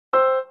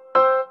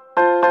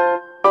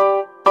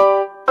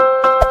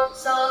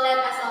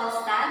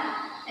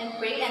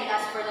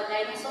ask for the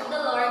guidance of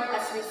the Lord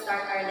as we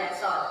start our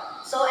lesson.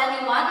 So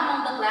anyone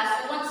among the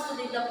class who wants to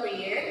lead the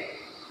prayer?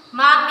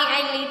 Ma'am, may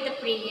I lead the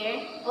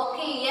prayer?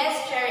 Okay,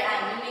 yes, Cherry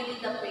Ann, you may lead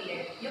the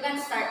prayer. You can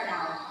start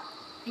now.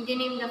 In the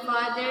name of the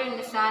Father, and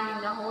the Son,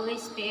 and the Holy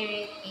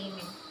Spirit.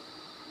 Amen.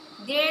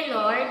 Dear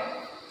Lord,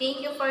 thank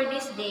you for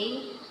this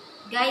day.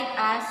 Guide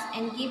us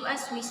and give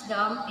us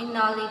wisdom and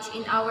knowledge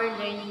in our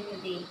learning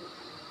today.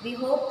 We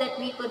hope that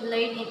we could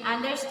learn and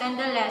understand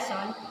the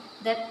lesson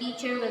that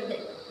teacher will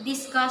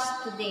discuss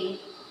today.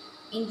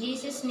 In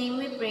Jesus' name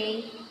we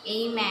pray.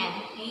 Amen.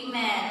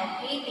 Amen.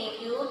 Okay,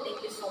 thank you.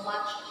 Thank you so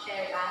much,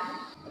 Cherry Ann.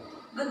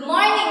 Good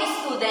morning,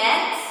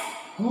 students.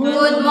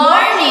 Good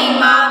morning,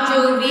 Ma'am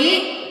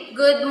Juvie.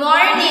 Good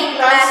morning,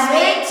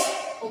 classmates.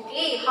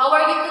 Okay, how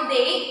are you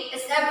today?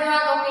 Is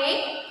everyone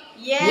okay?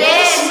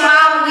 Yes,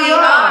 Ma'am, we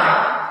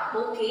are.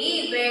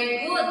 Okay,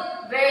 very good.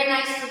 Very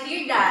nice to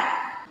hear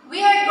that.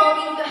 We are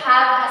going to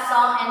have a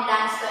song and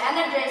dance to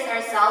energize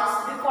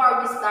ourselves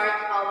before we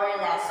start our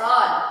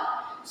lesson.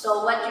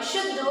 So what you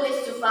should do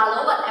is to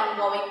follow what I'm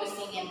going to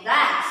sing and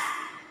dance.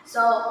 So,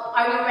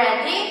 are you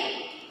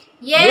ready?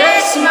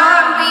 Yes,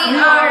 Ma'am, we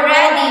are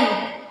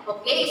ready.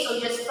 Okay, so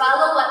just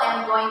follow what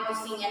I'm going to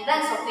sing and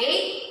dance,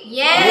 okay?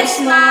 Yes,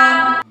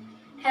 Ma'am.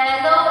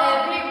 Hello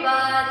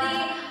everybody,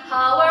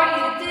 how are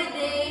you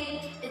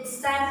today?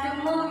 It's time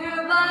to move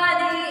your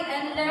body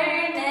and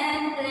learn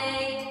and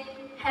play.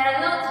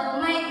 Hello to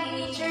my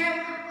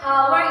teacher,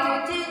 how are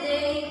you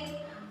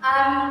today?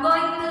 I'm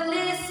going to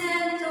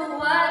listen to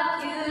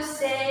what you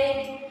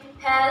say.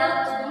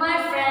 Hello to my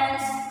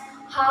friends,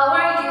 how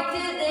are you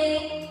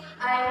today?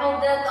 I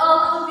hope that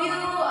all of you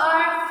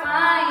are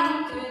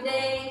fine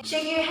today.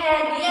 Shake your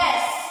head,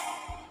 yes.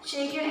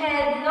 Shake your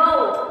head,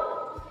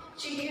 no.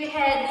 Shake your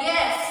head,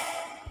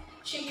 yes.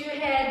 Shake your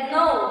head,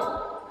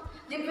 no.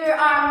 Lift your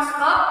arms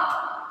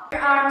up,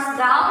 your arms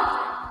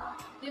down.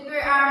 Lift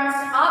your arms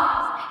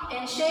up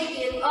and shake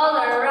it all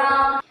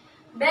around.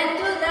 Bend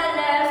to the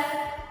left,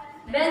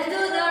 bend to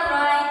the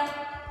right.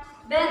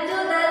 Bend to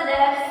the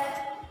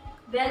left,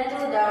 bend to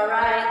the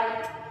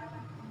right.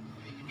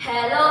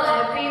 Hello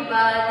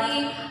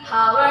everybody,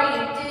 how are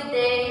you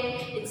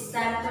today? It's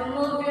time to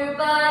move your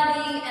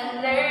body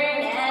and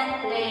learn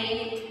and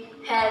play.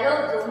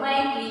 Hello to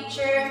my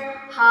teacher,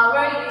 how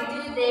are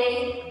you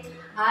today?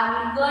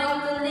 I'm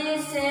going to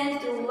listen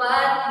to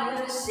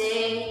what you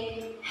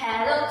say.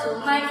 Hello to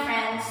my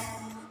friends,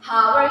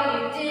 how are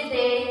you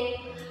today?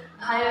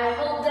 I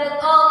hope that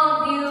all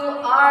of you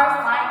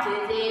are fine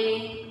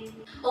today.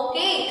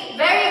 Okay,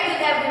 very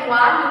good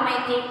everyone, you may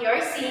take your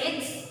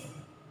seats.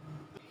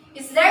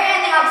 Is there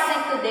any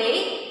absent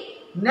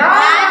today? No,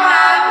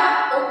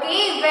 Ma'am.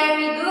 Okay,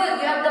 very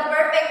good. You have the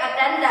perfect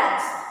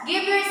attendance.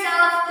 Give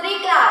yourself 3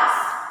 claps.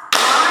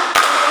 1,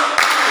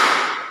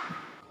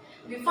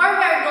 2, 3. Before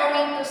we are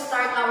going to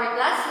start our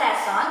class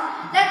lesson,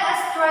 let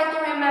us try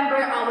to remember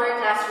our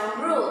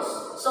classroom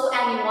rules. So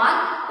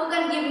anyone who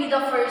can give me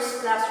the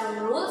first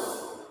classroom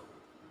rules?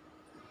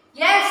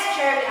 Yes,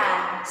 Cherry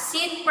Ann.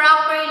 Sit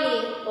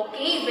properly.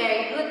 Okay,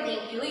 very good.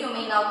 Thank you. You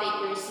may now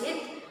take your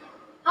seat.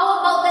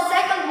 How about the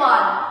second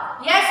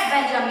one? Yes,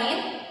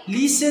 Benjamin?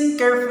 Listen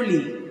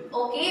carefully.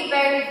 Okay,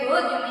 very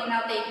good. You may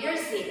now take your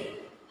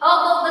seat.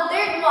 How about the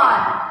third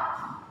one?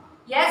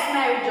 Yes,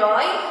 Mary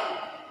Joy?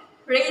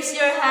 Raise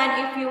your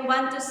hand if you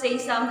want to say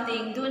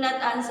something. Do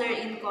not answer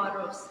in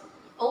chorus.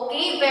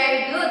 Okay,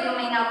 very good. You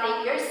may now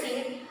take your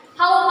seat.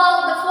 How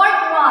about the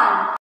fourth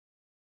one?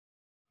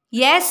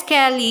 Yes,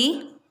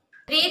 Kelly.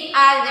 Treat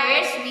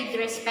others with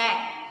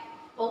respect.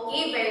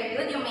 Okay, very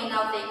good. You may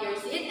now take your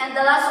seat. And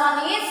the last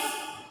one is?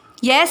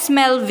 Yes,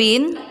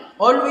 Melvin.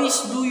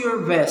 Always do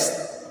your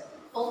best.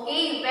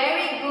 Okay,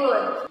 very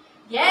good.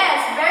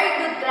 Yes, very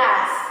good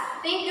class.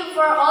 Thank you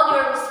for all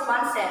your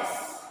responses.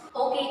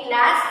 Okay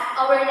class,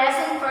 our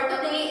lesson for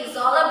today is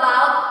all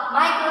about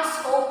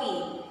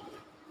microscopy.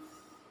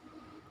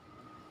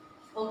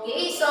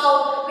 Okay,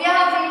 so we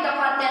have here the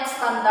content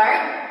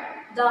standard,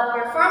 the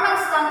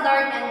performance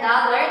standard, and the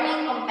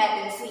learning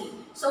competency.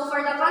 So for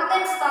the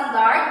content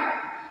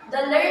standard,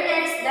 the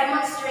learners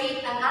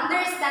demonstrate an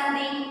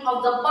understanding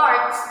of the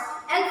parts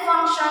and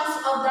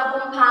functions of the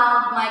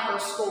compound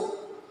microscope.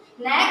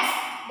 Next,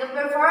 the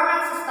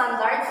performance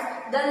standards,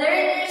 the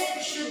learners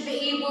should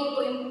be able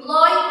to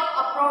employ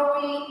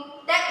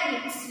appropriate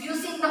techniques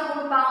using the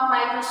compound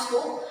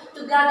microscope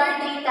to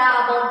gather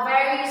data about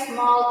very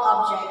small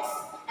objects.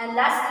 And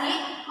lastly,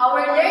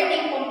 our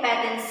learning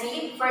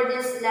competency for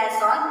this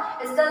lesson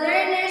is the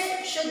learners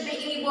should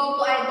be able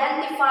to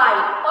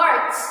identify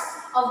parts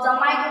of the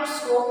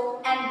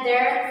microscope and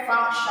their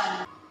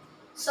function.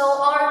 So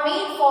our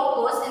main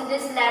focus in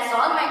this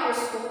lesson,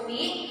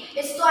 microscopy,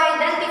 is to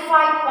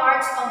identify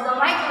parts of the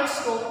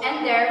microscope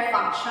and their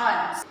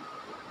functions.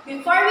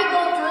 Before we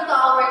go through to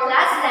our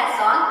class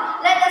lesson,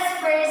 let us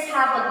first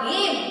have a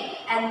game.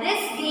 And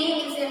this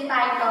game is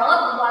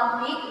entitled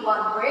One Week,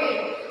 One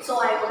Word. So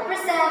I will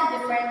present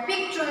different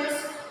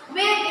pictures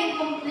with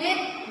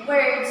incomplete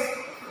words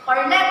or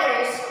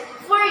letters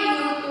for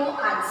you to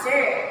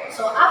answer.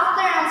 So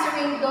after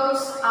answering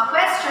those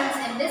questions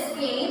in this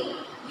game,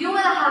 you will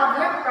have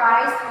your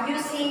prize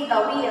using the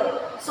wheel.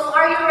 So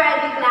are you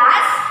ready,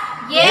 class?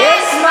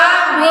 Yes,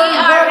 ma'am, we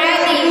are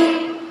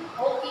ready.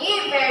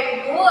 Okay,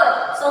 very good.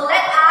 So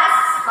let us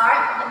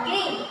start the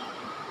game.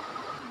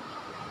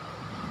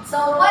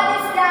 So what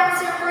is the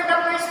answer for the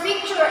first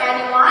picture,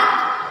 anyone?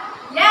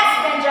 Yes,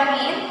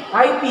 Benjamin?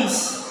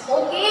 Eyepiece.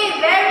 Okay,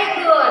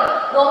 very good.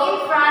 Go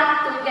in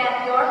front to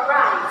get your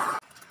prize.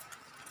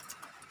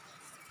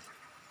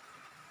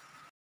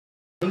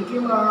 Thank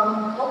you,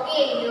 ma'am.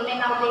 Okay, you may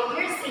now take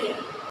your seat.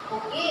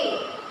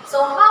 Okay,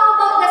 so how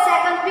about the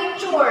second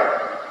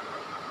picture?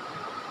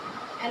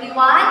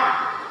 Anyone?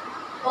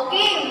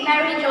 Okay,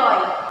 Mary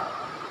Joy.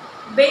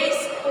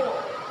 Base 4.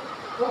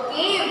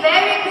 Okay,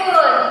 very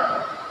good.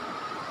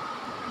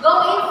 Go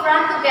in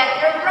front to get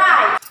your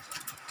prize.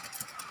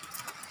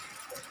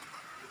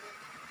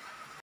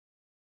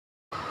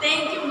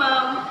 Thank you,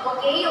 ma'am.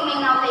 Okay, you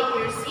may now take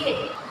your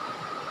seat.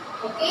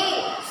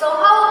 Okay, so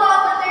how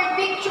about the third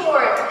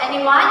picture?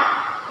 Anyone?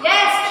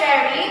 Yes,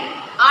 Cherry?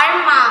 Our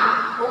ma'am.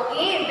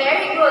 Okay,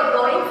 very good.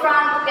 Go in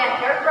front to get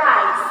your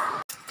prize.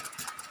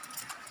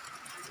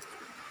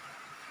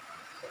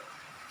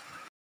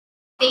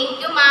 Thank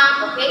you,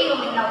 ma'am. Okay, you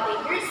may now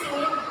take your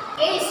seat.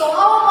 Okay, so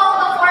how about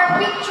the fourth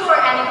picture?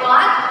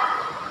 Anyone?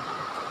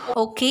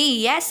 Okay,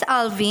 yes,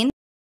 Alvin.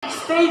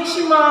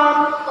 Stage,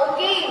 ma'am.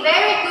 Okay,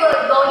 very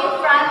good. Go in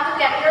front to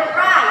get your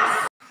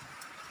prize.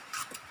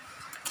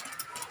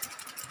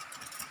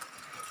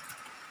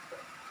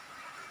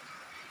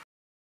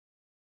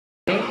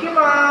 Thank you,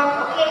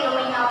 ma'am. Okay, you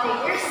may now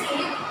take your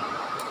seat.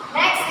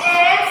 Next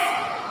is,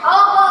 how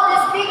about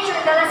this picture,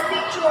 the last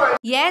picture?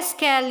 Yes,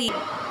 Kelly.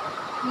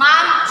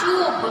 Ma'am,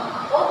 tube.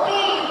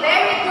 Okay,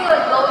 very good.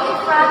 Go in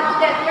front to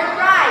get your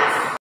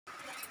prize.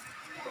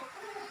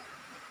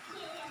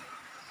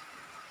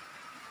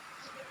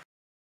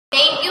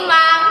 Thank you,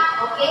 ma'am.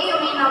 Okay, you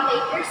may now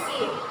take your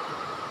seat.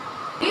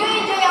 Do you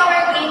enjoy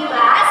our game,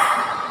 class?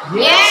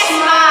 Yes,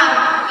 ma'am.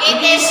 It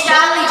is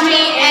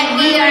challenging and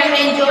we are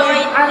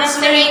enjoying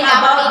answering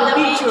about the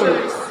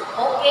pictures.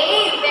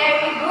 Okay,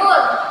 very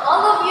good.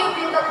 All of you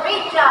did a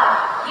great job.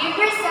 Give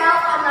yourself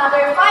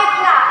another 5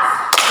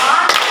 claps.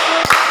 1,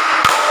 2,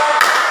 3, 4,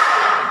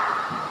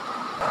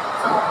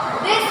 5. So,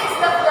 this is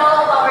the flow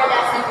of our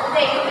lesson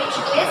today, which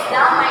is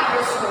the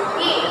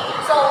microscopy.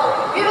 So,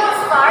 we will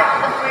start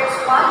the first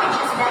one, which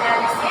is the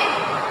elicit,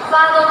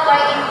 followed by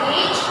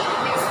engage,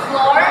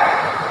 explore,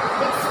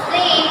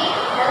 explain,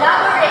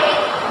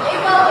 elaborate,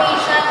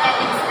 evaluation, and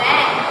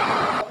extend.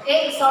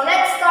 Okay, so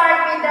let's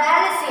start with the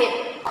elicit.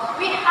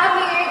 We have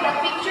here the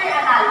picture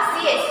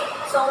analysis.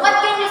 So what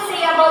can you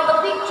say about the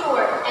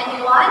picture?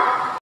 Anyone?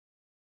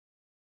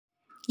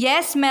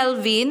 Yes,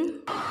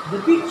 Melvin. The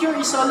picture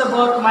is all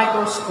about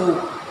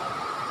microscope.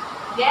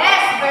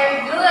 Yes,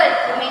 very good.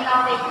 You may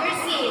now take your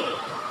seat.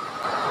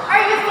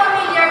 Are you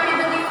familiar with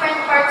the different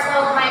parts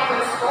of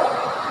microscope?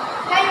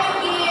 Can you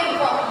give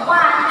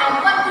one and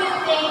what do you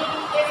think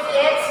is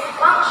its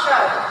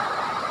function?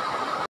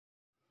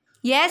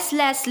 Yes,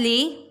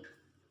 Leslie.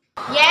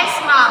 Yes,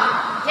 ma'am.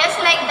 Just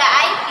like the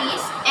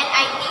eyepiece, and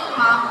I think,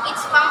 ma'am,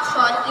 its function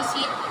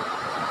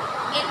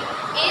it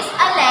is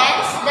a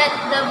lens that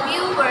the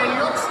viewer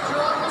looks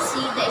through to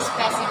see the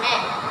specimen.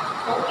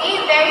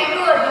 Okay, very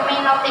good. You may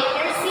now take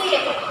your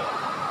seat.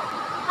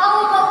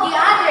 How about the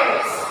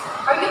others?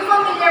 Are you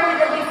familiar with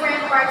the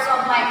different parts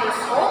of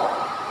microscope?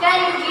 Can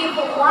you give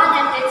one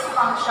and its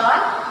function?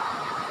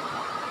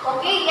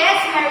 Okay,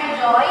 yes, Mary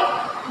Joy.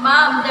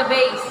 Ma'am, the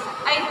base.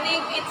 I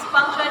think its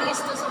function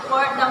is to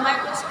support the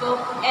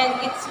microscope and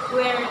it's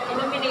where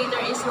illuminator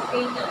is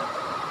located.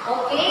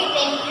 Okay,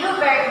 thank you.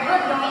 Very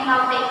good. You may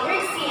now take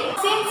your seat.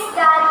 Since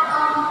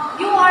that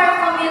you are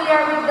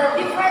familiar with the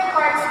different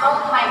parts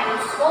of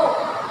microscope,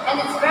 and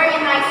it's very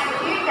nice to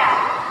hear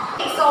that.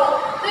 Okay,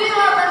 so do you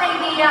have an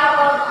idea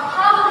about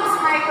how this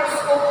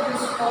microscope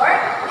is for?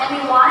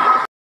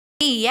 Anyone?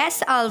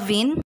 Yes,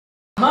 Alvin.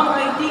 Ma'am,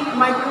 I think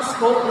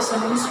microscope is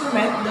an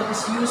instrument that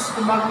is used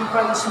to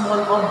magnify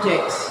small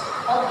objects.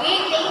 Okay,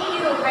 thank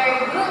you.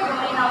 Very good. You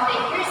may now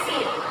take your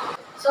seat.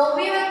 So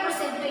we will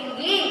proceed to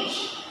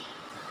engage.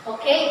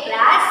 Okay,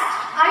 class,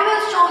 I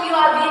will show you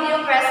a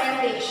video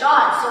presentation.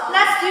 So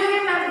class, do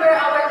you remember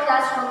our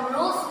classroom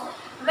rules?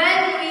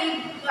 When we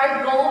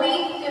are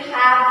going to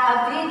have a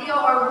video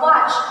or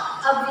watch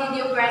a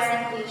video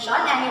presentation,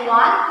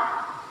 anyone?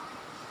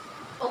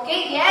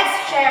 Okay,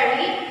 yes,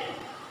 Cherry.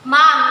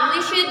 Ma'am, we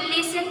should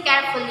listen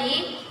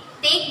carefully,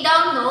 take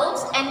down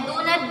notes, and do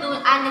not do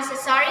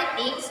unnecessary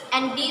things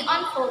and be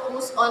on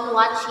focus on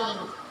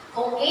watching.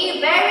 Okay,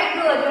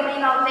 very good. You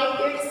may now take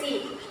your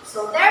seat.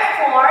 So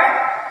therefore,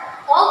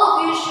 all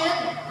of you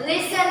should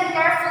listen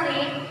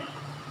carefully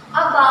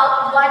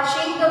about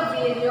watching the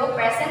video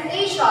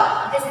presentation.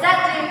 Is that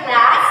clear,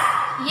 class?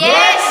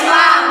 Yes,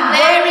 ma'am,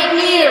 very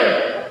clear.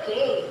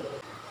 Okay.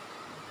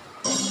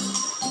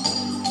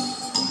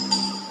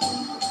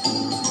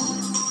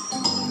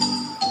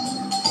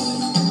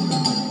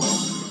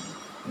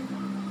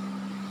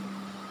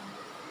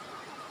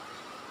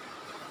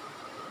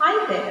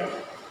 Hi there.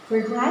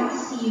 We're glad to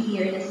see you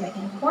here in the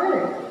second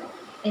quarter.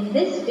 In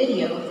this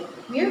video,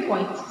 we are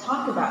going to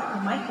talk about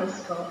the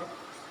microscope,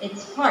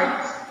 its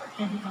parts,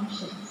 and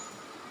functions.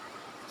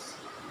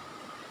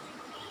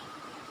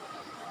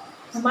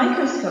 A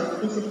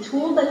microscope is a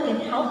tool that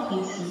can help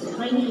you see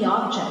tiny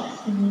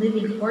objects in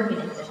living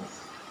organisms.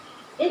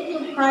 It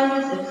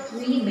comprises of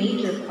three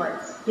major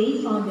parts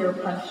based on their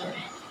functions: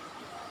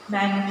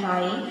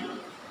 magnifying,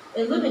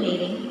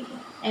 illuminating,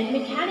 and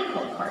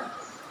mechanical parts.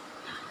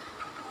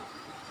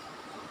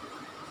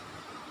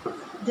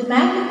 The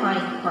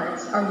magnifying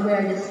parts are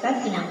where the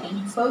specimen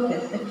in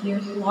focus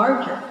appears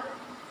larger.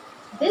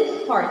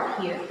 This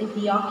part here is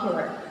the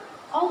ocular,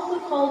 also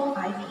called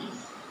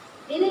eyepiece.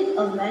 It is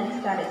a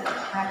lens that is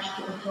attached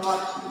to a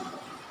broad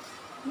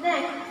tube.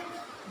 Next,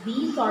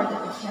 these are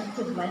the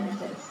objective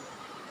lenses.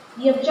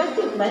 The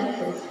objective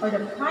lenses are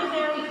the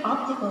primary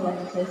optical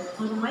lenses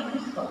on a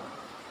microscope.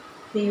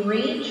 They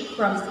range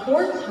from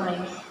 4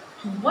 times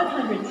to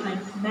 100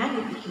 times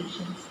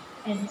magnification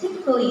and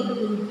typically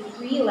include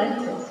 3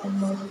 lenses in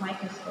most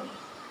microscopes.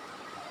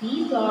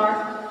 These are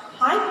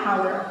high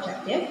power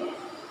objective,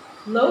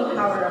 low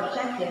power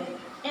objective,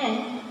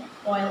 and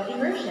oil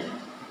immersion.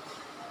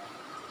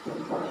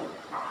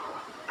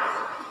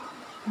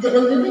 The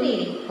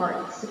illuminating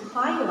parts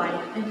supply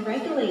light and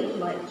regulate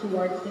light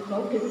towards the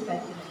focus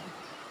specimen.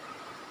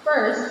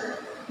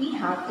 First, we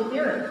have the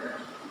mirror.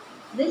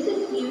 This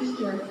is used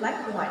to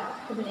reflect light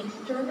from an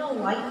external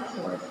light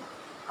source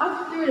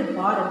up through the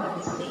bottom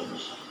of the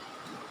stage.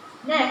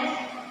 Next,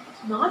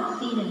 not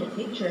seen in the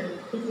picture,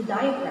 is the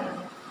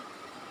diaphragm.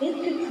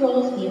 It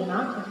controls the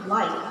amount of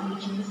light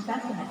reaching the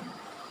specimen.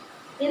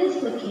 It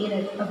is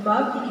located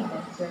above the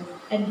condenser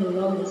and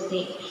below the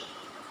stage.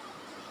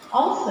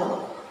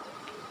 Also,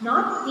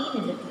 not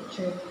seen in the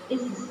picture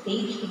is the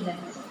stage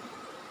condenser.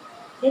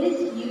 It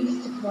is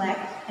used to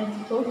collect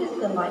and focus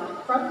the light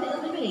from the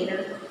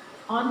illuminator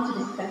onto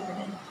the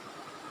specimen.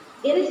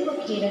 It is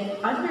located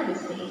under the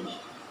stage,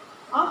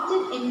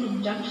 often in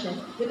conjunction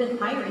with an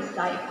iris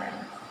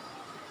diaphragm.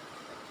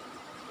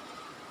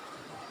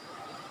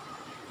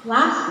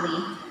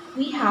 Lastly,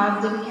 we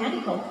have the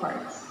mechanical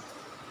parts.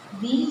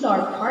 These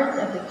are parts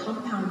of the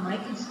compound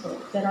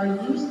microscope that are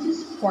used to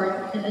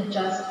support and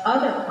adjust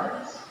other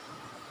parts.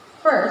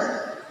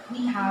 First,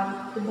 we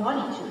have the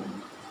body tube.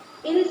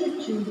 It is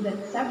a tube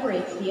that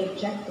separates the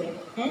objective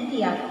and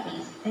the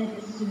eyepiece and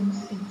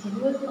assumes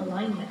continuous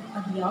alignment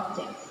of the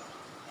optics.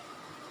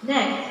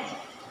 Next,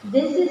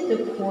 this is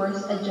the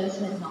coarse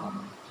adjustment knob.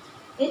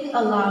 It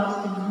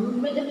allows the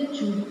movement of the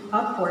tube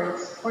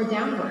upwards or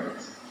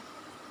downwards.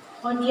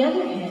 On the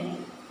other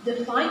hand,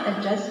 the fine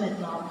adjustment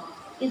knob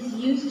is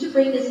used to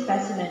bring the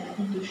specimen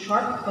into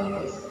sharp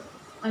focus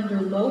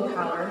under low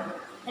power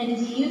and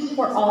is used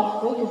for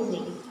all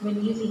focusing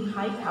when using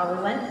high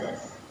power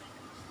lenses.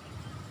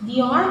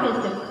 The arm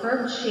is the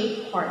curved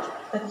shaped part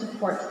that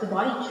supports the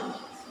body tube.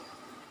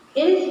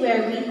 It is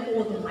where we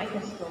hold the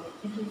microscope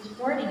in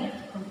transporting it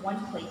from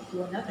one place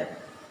to another.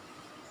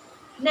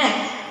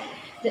 Next,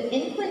 the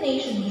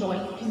inclination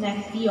joint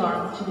connects the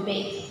arm to the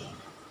base.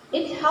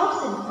 It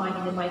helps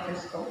incline the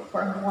microscope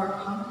for a more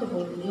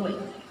comfortable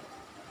viewing.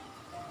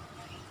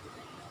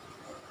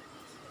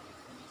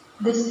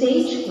 The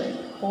stage clip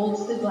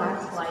holds the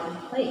glass slide in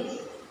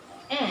place,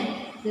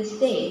 and the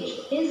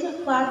stage is a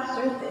flat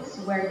surface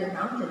where the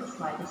mounted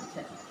slide is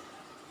placed.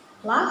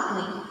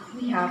 Lastly,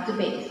 we have the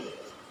base.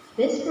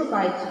 This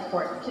provides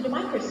support to the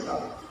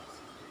microscope.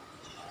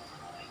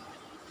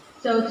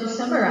 So to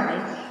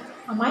summarize,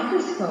 a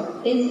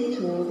microscope is a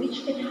tool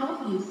which can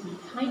help you see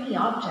tiny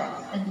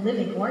objects and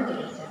living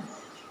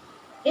organisms.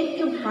 It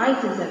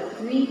comprises of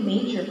 3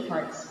 major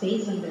parts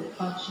based on their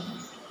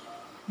functions: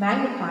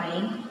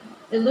 magnifying,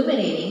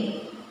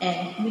 illuminating,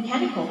 and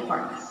mechanical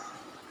parts.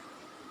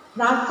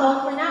 That's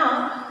all for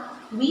now.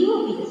 We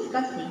will be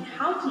discussing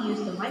how to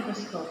use the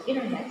microscope in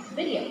our next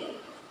video.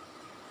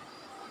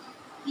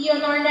 See you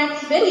in our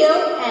next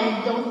video,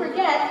 and don't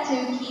forget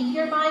to keep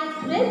your minds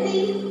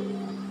busy.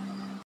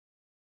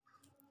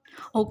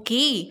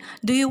 Okay,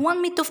 do you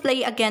want me to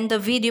play again the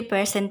video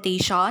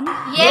presentation?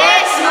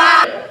 Yes,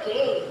 ma'am!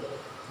 Okay.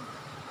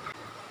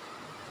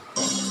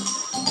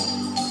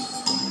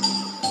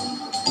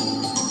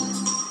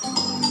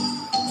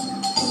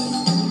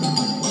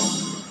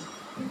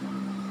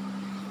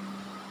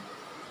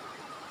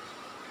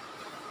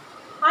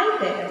 Hi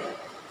there.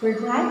 We're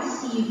glad to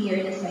see you here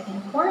in the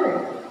second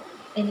quarter.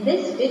 In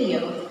this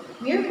video,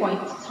 we are going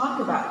to talk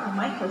about the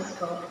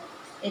microscope,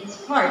 its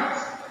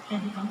parts,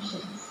 and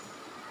functions.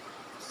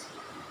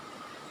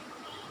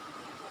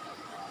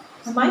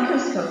 A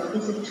microscope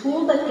is a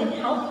tool that can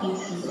help you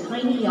see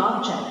tiny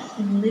objects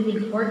in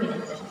living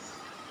organisms.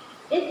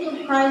 It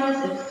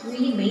comprises of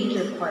 3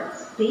 major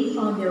parts based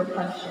on their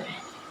functions: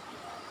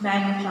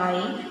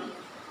 magnifying,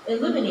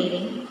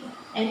 illuminating,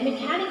 and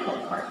mechanical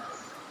parts.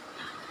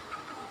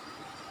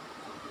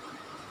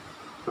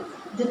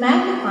 The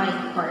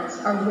magnifying parts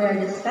are where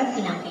the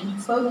specimen in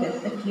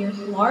focus appears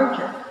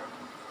larger.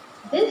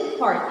 This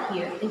part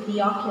here is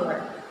the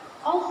ocular,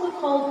 also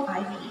called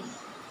eyepiece.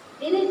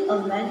 It is a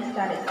lens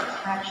that is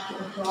attached to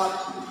a broad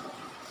tube.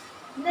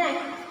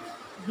 Next,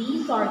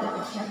 These are the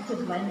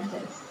objective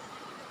lenses.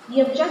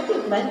 The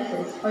objective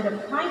lenses are the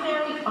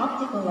primary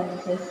optical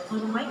lenses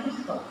on a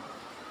microscope.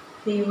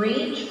 They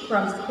range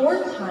from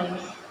 4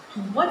 times to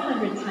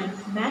 100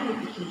 times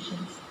magnification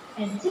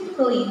and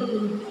typically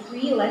include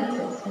 3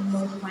 lenses in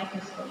most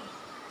microscopes.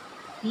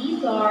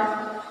 These are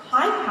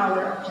high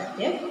power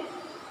objective,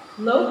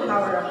 low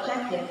power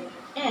objective,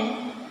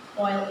 and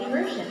oil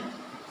immersion.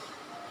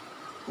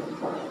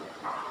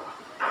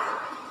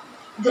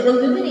 The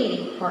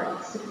illuminating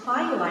parts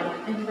supply light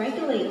and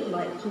regulate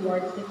light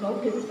towards the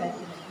focus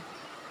specimen.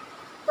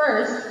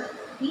 First,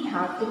 we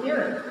have the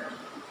mirror.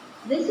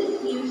 This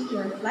is used to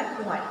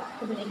reflect light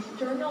from an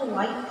external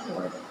light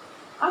source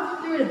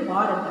up through the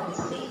bottom of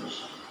the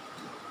stage.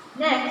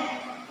 Next,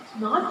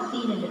 not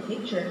seen in the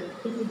picture,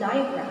 is the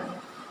diaphragm.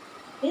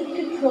 It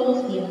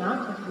controls the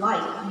amount of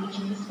light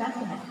reaching the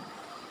specimen.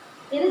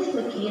 It is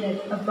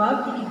located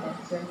above the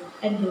condenser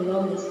and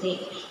below the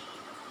stage.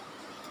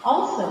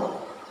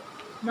 Also,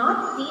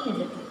 not seen in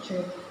the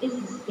picture is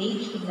the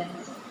stage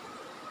condenser.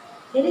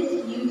 It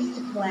is used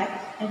to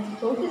collect and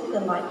focus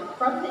the light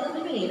from the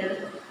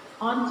illuminator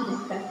onto the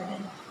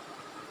specimen.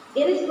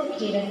 It is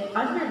located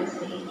under the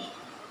stage,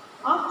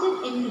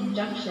 often in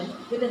conjunction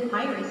with an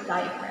iris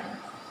diaphragm.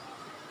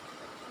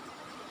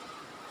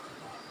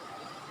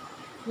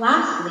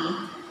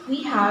 Lastly,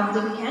 we have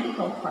the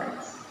mechanical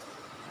parts.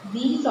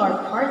 These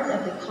are parts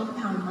of the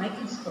compound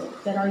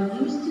microscope that are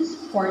used to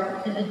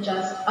support and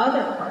adjust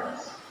other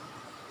parts.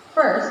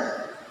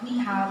 First, we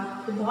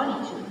have the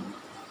body tube.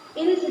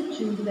 It is a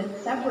tube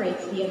that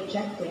separates the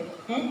objective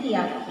and the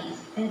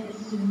eyepiece and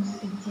assumes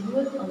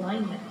continuous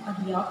alignment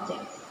of the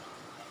optics.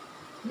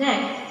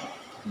 Next,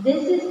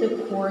 this is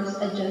the coarse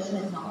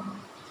adjustment knob.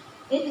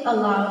 It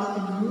allows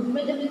the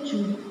movement of the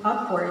tube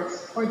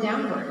upwards or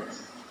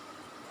downwards.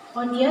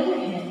 On the other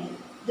hand,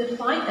 the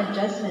fine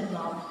adjustment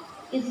knob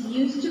is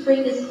used to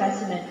bring the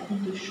specimen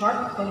into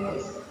sharp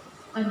focus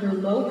under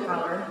low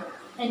power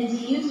and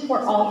is used for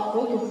all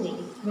focusing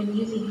when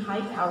using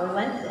high power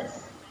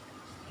lenses.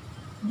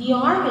 The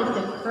arm is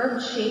the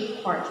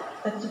curved-shaped part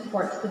that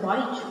supports the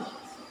body tube.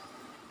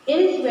 It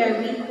is where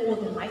we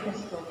hold the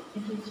microscope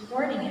and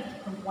transporting it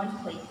from one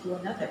place to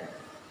another.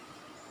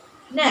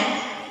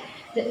 Next,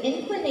 the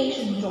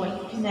inclination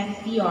joint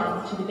connects the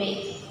arm to the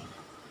base.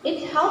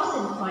 It helps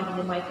in finding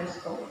the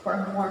microscope for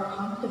a more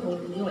comfortable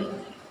viewing.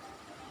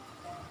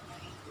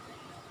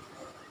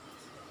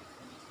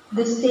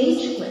 The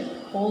stage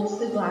clip holds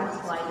the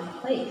glass slide in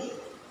place,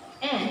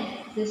 and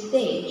the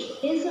stage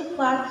is a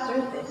flat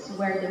surface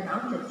where the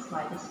mounted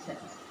slide is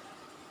fixed.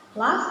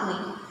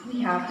 Lastly, we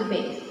have the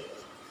base.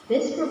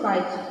 This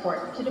provides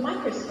support to the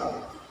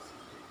microscope.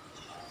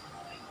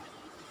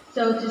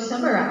 So to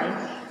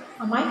summarize,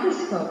 a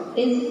microscope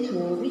is a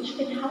tool which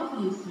can help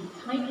you see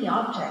tiny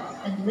objects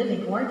and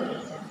living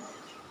organisms.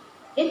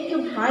 It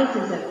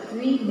comprises of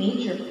 3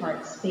 major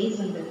parts based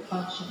on their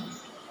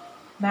functions: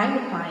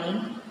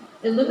 magnifying,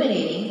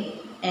 illuminating,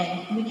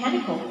 and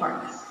mechanical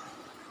parts.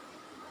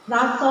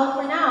 That's all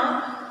for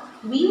now.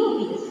 We will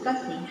be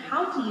discussing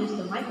how to use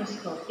the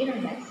microscope in our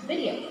next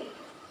video.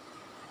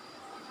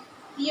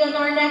 See you in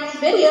our next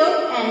video,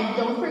 and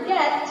don't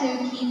forget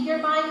to keep your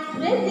minds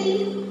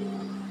busy.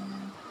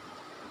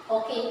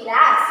 Okay,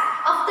 class.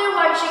 After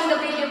watching the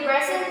video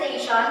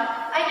presentation,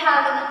 I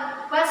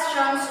have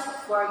questions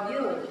for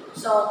you.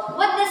 So,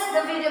 what is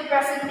the video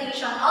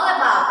presentation all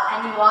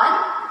about? Anyone?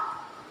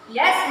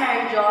 Yes,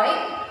 Mary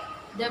Joy?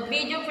 The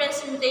video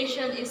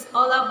presentation is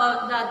all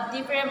about the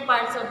different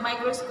parts of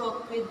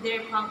microscope with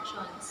their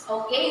functions.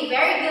 Okay,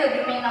 very good.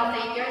 You may now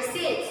take your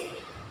seats.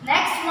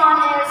 Next one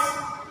is,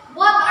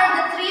 what are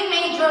the 3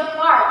 major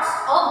parts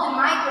of the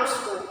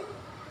microscope?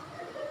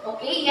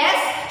 Okay,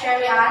 yes,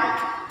 Cherry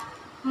Ann?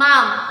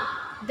 Ma'am,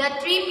 the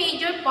 3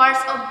 major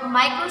parts of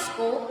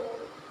microscope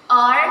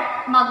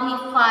are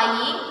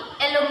magnifying,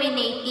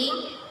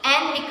 illuminating,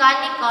 and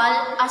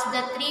mechanical as the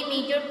 3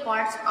 major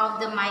parts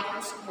of the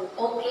microscope.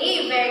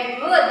 Okay,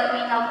 very good. You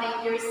may now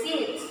take your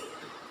seats.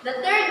 The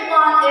third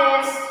one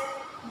is,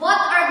 what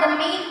are the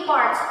main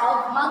parts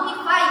of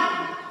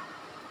magnifying?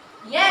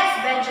 Yes,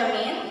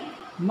 Benjamin?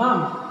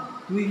 Ma'am,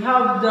 we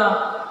have the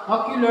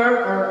ocular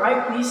or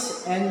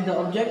eyepiece and the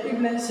objective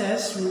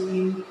lenses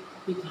wherein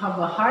it have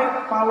a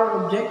high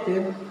power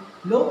objective,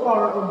 low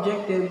power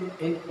objective,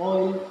 and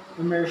oil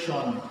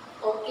immersion.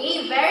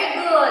 Okay, very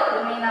good.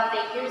 You may now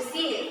take your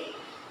seat.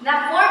 The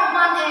fourth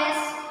one is,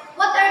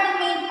 what are the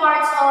main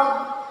parts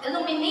of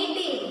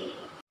illuminating?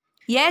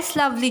 Yes,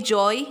 lovely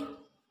Joy.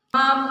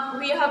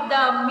 We have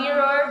the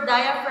mirror,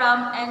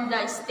 diaphragm, and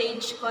the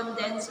stage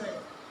condenser.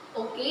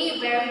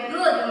 Okay, very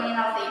good. You may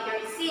now take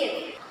your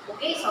seat.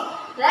 Okay, so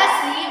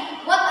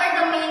lastly, what are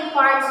the main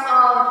parts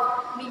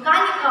of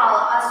mechanical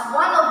as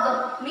one of the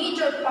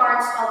major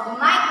parts of the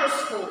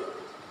microscope?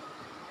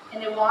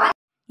 Anyone?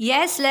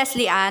 Yes,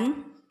 Leslie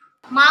Ann.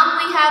 Ma'am,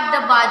 we have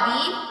the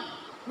body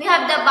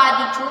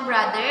tube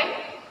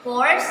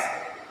coarse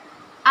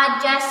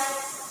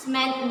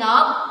adjustment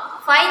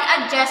knob, fine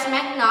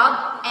adjustment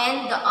knob,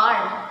 and the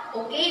arm.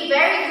 Okay,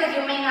 very good.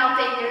 You may now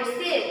take your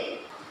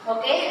seat.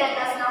 Okay, let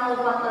us now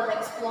move on to the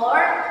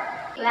explore.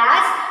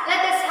 Class,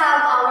 let us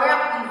have our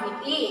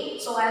activity.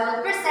 So I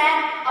will present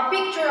a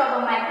picture of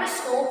a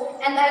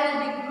microscope and I will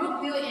be group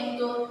you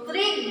into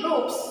 3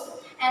 groups.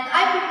 And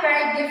I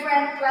prepared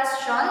different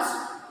questions,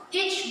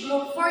 each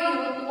group for you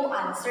to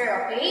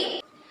answer,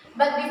 okay?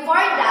 But before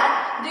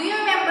that, do you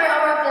remember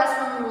our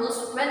classroom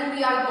rules when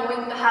we are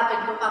going to have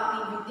a group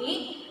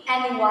activity?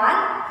 Anyone?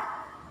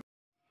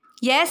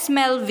 Yes,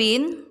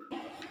 Melvin?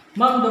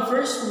 Ma'am, the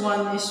first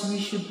one is we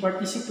should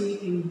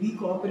participate in be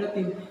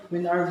cooperative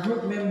when our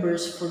group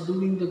members for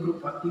doing the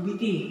group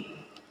activity.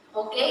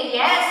 Okay,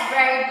 yes,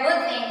 very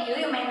good, thank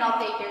you. You may now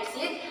take your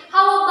seat.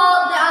 How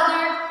about the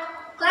other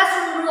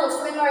classroom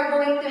rules when we are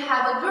going to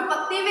have a group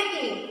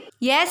activity?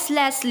 Yes,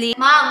 Leslie?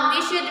 Ma'am,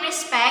 we should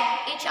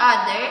respect each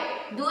other,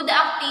 do the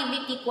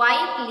activity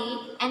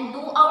quietly, and do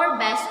our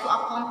best to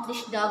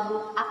accomplish the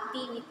group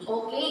activity.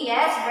 Okay,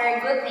 yes, very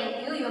good,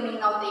 thank you. You may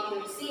now take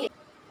your seat.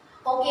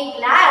 Okay,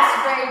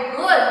 class, very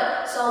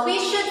good. So we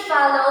should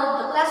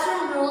follow the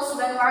classroom rules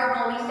when we are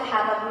going to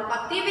have a group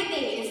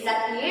activity. Is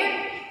that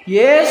clear?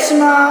 Yes,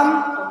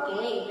 ma'am.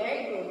 Okay,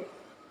 very good.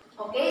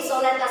 Okay,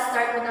 so let us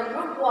start with the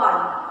group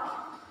 1.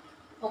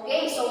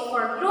 Okay, so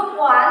for group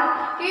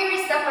 1, here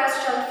is the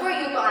question for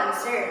you to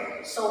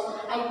answer. So,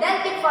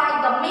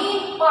 identify the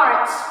main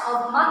parts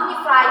of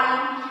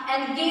magnifying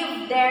and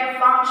give their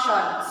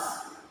functions.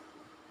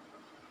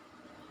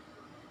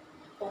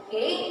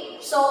 Okay,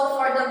 so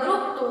for the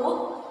group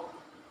 2,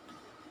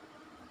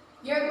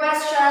 your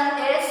question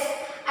is,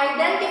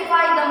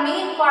 identify the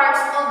main parts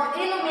of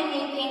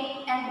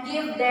illuminating and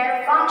give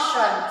their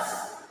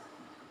functions.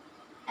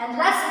 And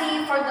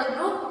lastly, for the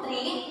group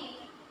 3,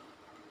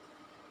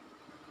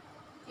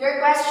 your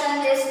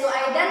question is to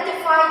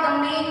identify the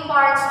main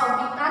parts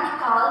of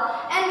mechanical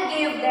and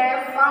give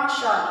their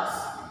functions.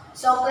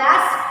 So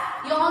class,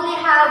 you only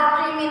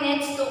have 3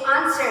 minutes to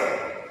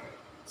answer.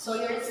 So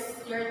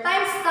your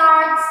time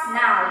starts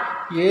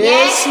now.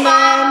 Yes,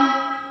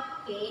 ma'am.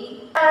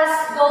 Okay,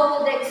 let's go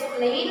to the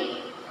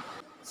explain.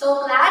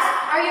 So class,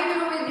 are you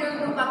through with your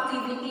group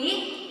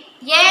activity?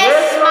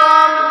 Yes,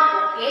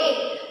 ma'am.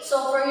 Okay,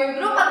 so for your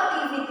group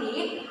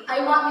activity, I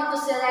want you to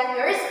select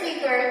your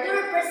speaker to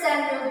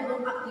represent your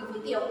group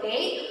activity,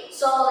 okay?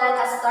 So let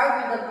us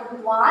start with the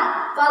group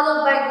 1,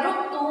 followed by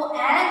group 2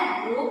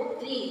 and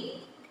group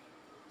 3.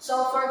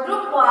 So for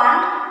group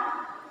 1,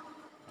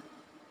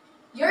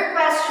 your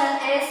question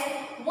is,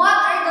 what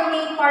are the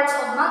main parts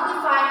of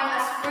magnifying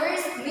as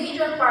first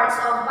major parts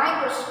of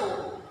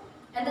microscope?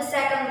 And the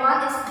second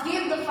one is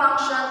give the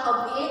function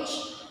of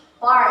each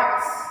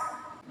parts.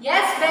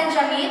 Yes,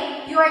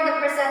 Benjamin, you are the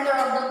presenter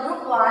of the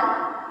group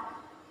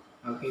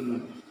 1. Okay,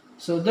 ma'am.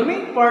 So the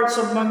main parts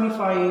of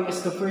magnifying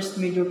as the first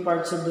major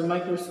parts of the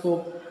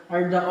microscope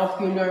are the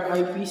ocular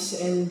eyepiece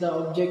and the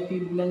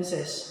objective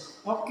lenses.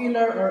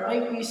 Ocular or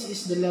eyepiece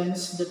is the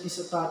lens that is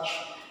attached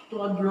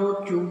to a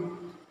draw tube.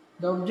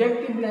 The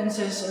objective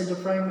lenses are the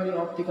primary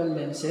optical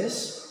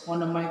lenses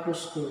on a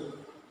microscope.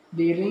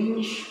 They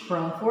range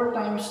from 4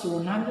 times to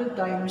 100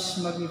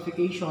 times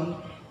magnification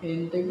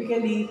and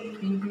typically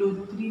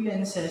include 3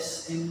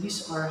 lenses, and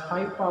these are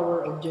high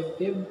power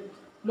objective,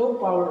 low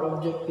power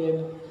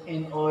objective,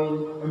 and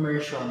oil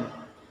immersion.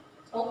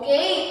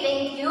 Okay,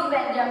 thank you,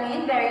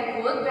 Benjamin. Very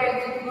good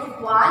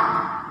group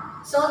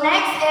 1. So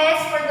next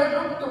is for the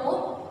group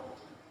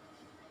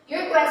 2.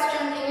 Your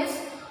question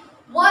is,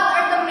 what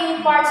are the main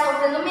parts of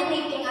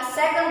illuminating a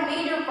second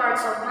major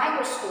parts of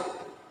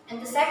microscope?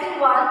 And the second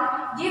one,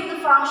 give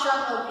the function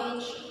of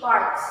each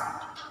parts.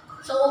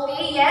 So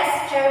okay,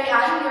 yes, Cherry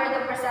Ann, you are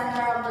the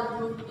presenter of the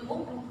group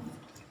 2.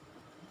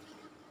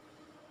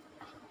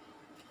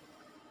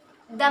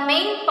 The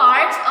main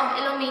parts of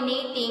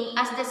illuminating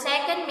as the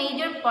second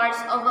major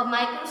parts of a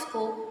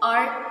microscope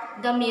are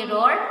the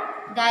mirror,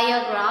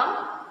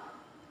 diaphragm,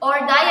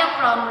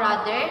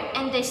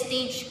 and the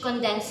stage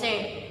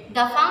condenser.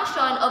 The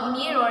function of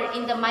mirror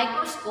in the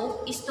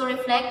microscope is to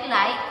reflect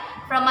light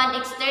from an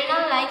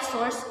external light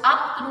source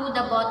up through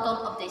the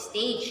bottom of the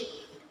stage.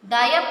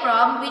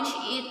 Diaphragm, which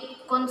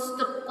it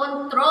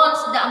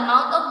controls the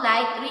amount of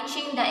light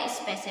reaching the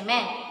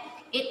specimen.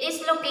 It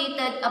is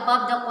located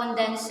above the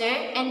condenser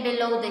and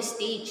below the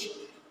stage.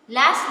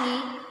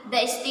 Lastly,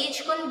 the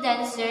stage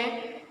condenser,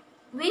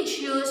 which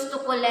used to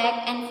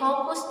collect and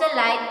focus the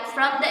light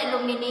from the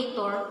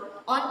illuminator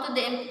onto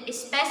the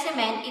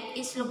specimen. It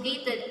is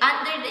located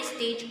under the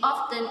stage,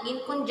 often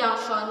in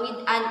conjunction with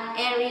an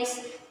iris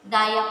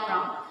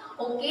diaphragm.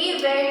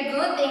 Okay, very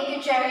good. Thank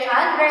you, Cherry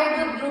Ann. Very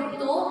good, group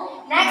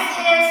 2. Next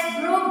is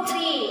group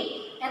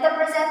 3. And the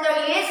presenter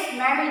is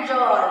Mary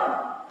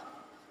Joy.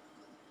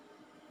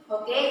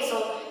 Okay,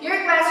 so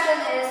your question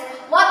is,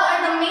 what are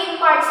the main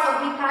parts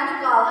of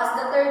mechanical as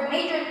the third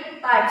major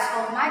types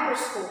of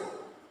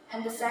microscope?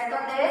 And the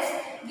second is,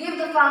 give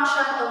the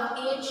function of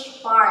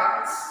each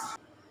parts.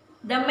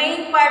 The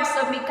main parts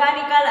of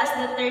mechanical as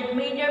the third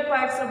major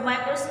parts of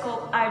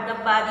microscope are the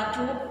body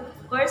tube,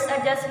 coarse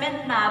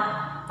adjustment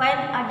knob,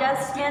 fine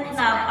adjustment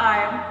knob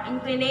arm,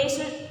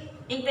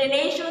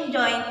 inclination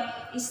joint,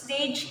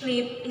 stage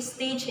clip,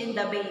 stage in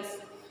the base.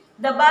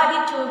 The body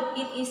tube,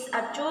 it is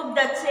a tube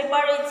that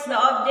separates the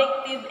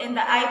objective and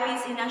the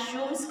eyepiece and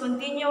assumes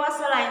continuous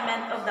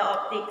alignment of the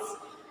optics.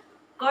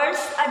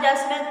 Coarse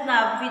adjustment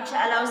knob, which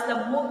allows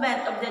the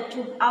movement of the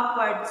tube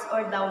upwards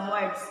or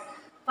downwards.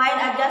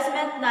 Fine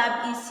adjustment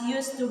knob is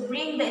used to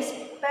bring the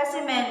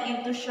specimen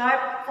into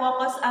sharp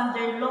focus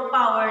under low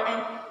power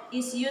and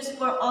is used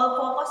for all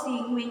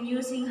focusing when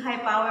using high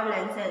power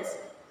lenses.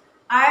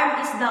 Arm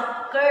is the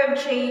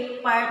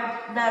curved-shaped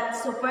part that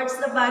supports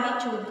the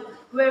body tube,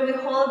 where we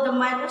hold the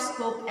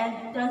microscope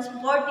and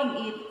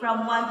transporting it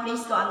from one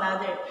place to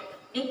another.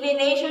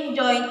 Inclination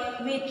joint,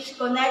 which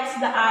connects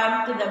the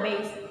arm to the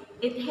base.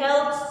 It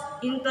helps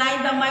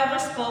incline the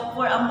microscope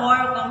for a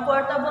more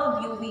comfortable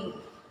viewing.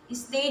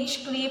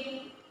 Stage clip,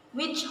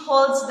 which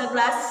holds the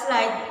glass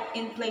slide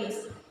in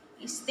place.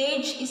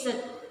 Stage is a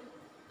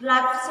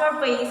flat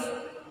surface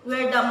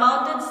where the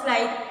mounted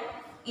slide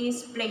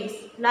is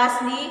placed.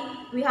 Lastly,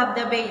 we have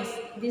the base.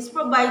 This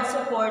provides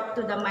support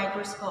to the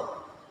microscope.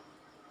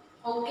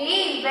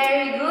 Okay,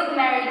 very good,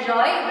 Mary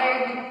Joy.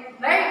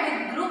 Very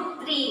good,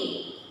 Group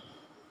 3.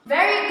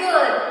 Very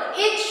good.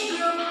 Each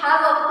group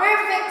have a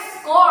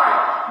perfect score.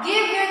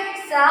 Give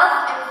yourself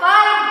a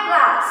 5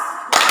 claps.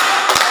 1,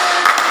 2,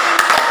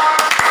 3,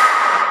 4,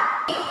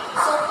 5.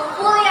 So to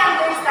fully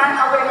understand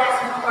our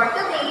lesson for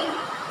today,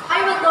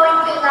 I will going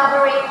to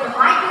elaborate the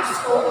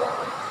microscope,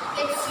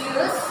 its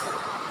use,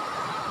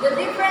 the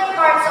different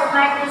parts of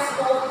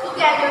microscope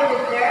together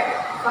with their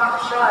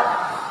function.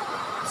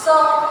 So,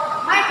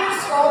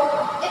 microscope,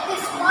 it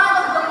is one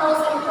of the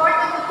most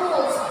important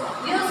tools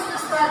used to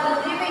study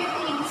living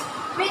things,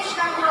 which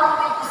can help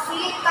you to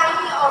see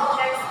tiny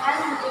objects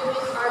and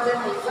living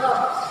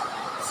organisms.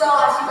 So,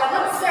 as you can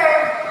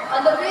observe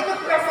on the video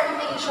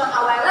presentation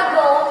a while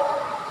ago,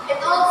 it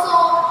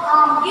also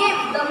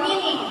gives the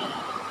meaning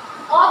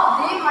of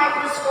the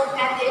microscope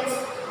and its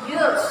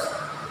use.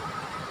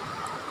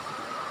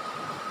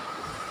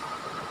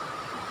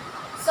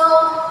 So,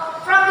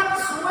 from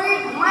its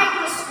word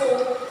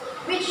microscope,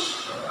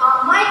 which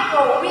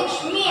micro,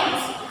 which means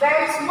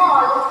very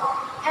small,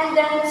 and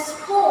then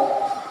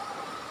scope,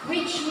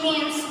 which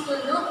means to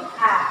look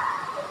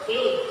at.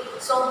 Okay,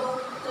 so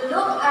to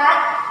look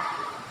at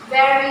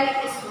very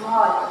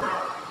small.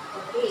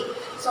 Okay,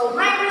 so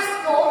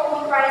microscope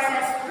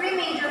comprises 3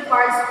 major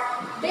parts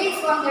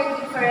based on their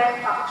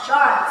different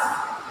functions,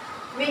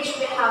 which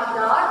we have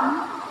the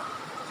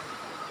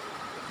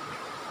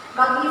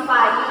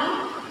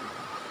magnifying.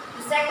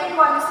 The second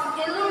one is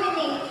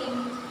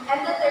illuminating,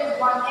 and the third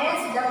one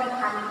is the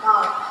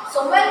mechanical.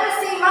 So when we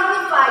say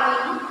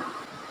magnifying,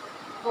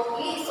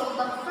 okay, so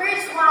the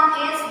first one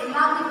is the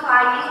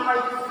magnifying, or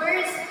the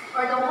first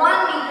or the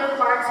one major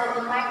parts of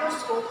the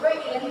microscope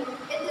wherein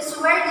it is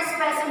where the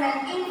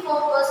specimen in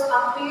focus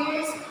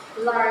appears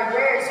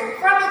larger. So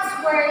from its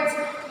words,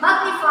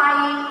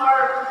 magnifying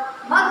or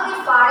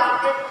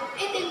magnify,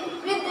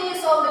 with the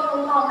use of the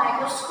compound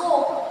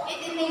microscope,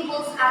 it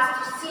enables us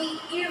to see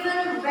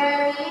even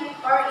very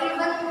or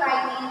even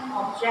tiny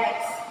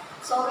objects.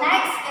 So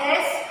next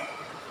is,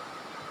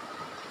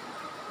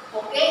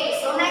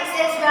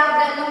 we have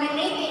the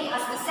illuminating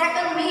as the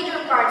second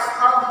major parts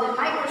of the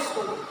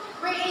microscope,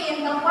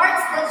 wherein the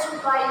parts that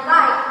supply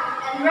light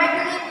and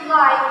regulate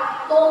light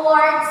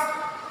towards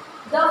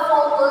the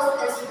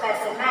focused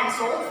specimen.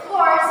 So of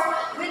course,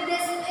 with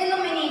this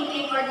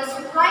illuminating or the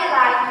supply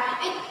light,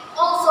 it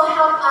also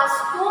helps us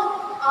to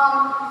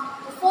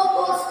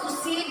focus to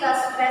see the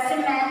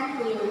specimen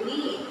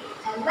clearly.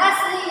 And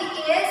lastly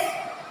is,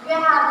 we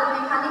have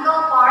the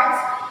mechanical parts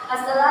as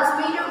the last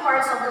major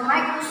parts of the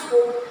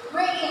microscope,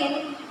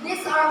 wherein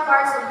these are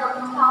parts of the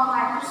compound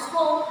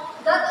microscope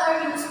that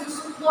are used to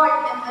support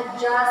and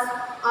adjust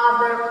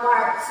other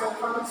parts. So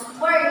from its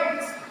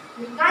words,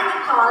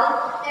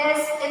 mechanical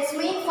is its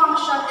main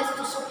function is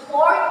to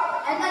support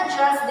and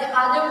adjust the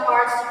other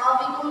parts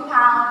of a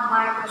compound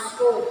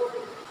microscope.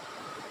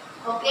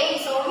 Okay,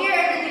 so here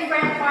are the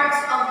different parts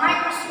of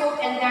microscope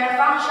and their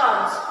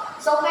functions.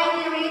 So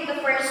can you read the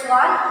first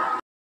one?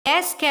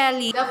 Yes,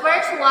 Kelly. The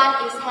first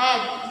one is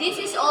head. This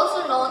is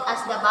also known as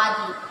the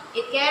body.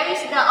 It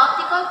carries the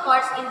optical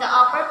parts in the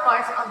upper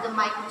parts of the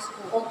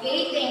microscope.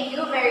 Okay, thank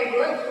you. Very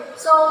good.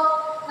 So,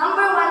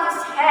 number 1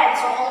 is head.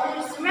 So,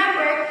 always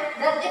remember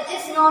that it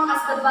is known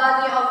as the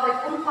body of the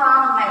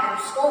compound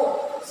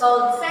microscope.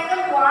 So, the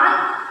second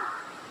one,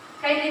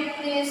 can you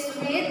please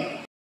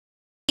read?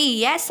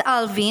 Yes,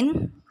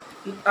 Alvin.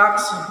 It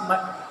acts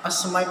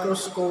as a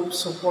microscope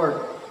support.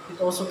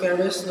 It also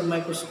carries the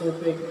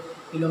microscopic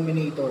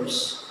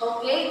illuminators.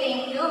 Okay,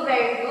 thank you.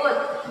 Very good.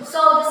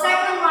 So, the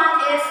second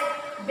one is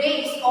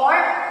base, or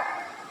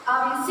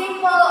in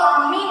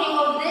simple meaning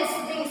of this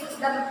base is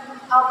the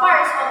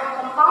parts of the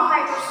compound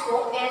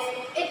microscope is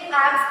it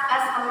acts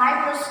as a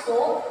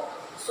microscope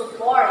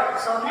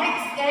support. So,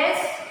 next is,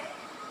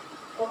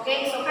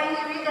 okay, so can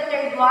you read the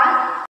third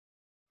one?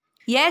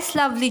 Yes,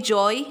 Lovely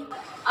Joy.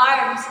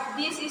 Arms.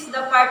 This is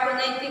the part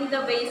connecting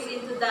the base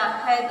into the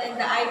head and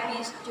the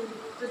eyepiece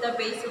to the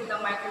base of the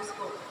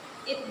microscope.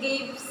 It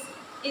gives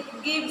It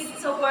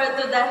gives support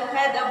to the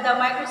head of the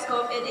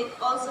microscope, and it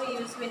also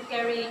used when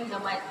carrying the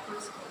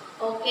microscope.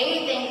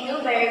 Okay, thank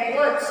you. Very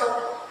good.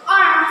 So,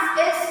 arms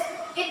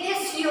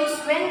is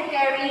used when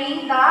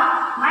carrying the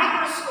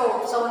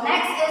microscope. So,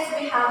 next is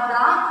we have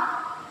the,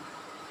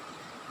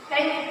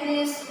 can you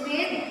please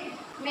read,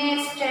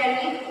 Miss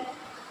Cherry?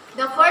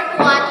 The fourth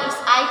one is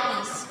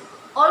eyepiece,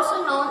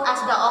 also known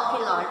as the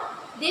ocular.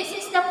 This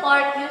is the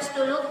part used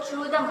to look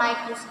through the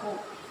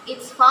microscope.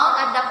 It's found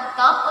at the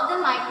top of the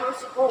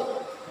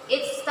microscope.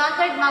 Its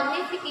standard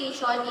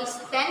magnification is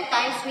 10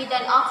 times with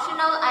an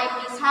optional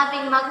eyepiece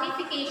having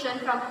magnification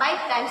from 5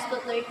 times to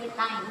 30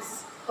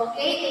 times.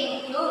 Okay,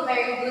 thank you.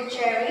 Very good,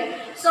 Cherry.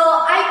 So,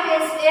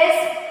 eyepiece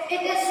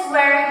it is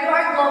where you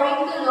are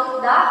going to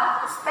look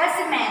the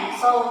specimen.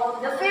 So,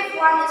 the fifth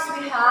one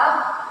is we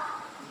have.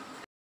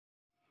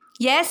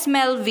 Yes,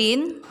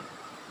 Melvin?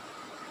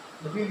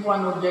 The fifth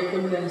one,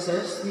 objective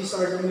lenses. These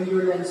are the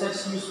major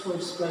lenses used for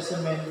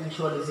specimen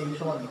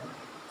visualization.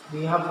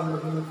 They have a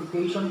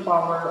magnification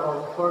power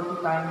of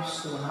 40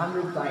 times to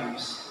 100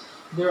 times.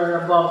 There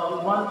are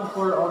about 1 to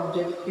 4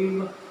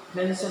 objective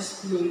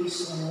lenses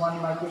placed on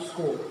one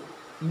microscope.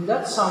 In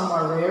that some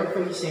are rear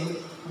facing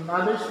and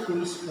others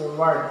face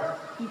forward.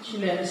 Each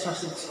lens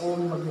has its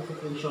own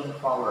magnification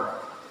power.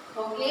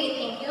 Okay,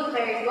 thank you.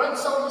 Very good.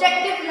 So,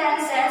 objective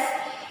lenses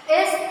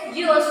is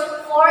used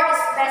for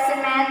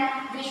specimen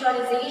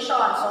visualization.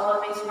 So,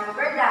 always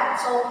remember that.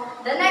 So,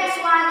 the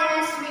next one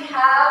is we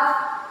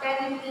have,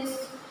 can you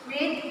please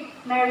read,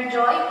 Mary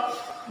Joy?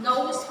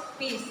 Nose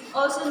piece,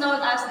 also known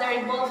as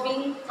the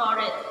revolving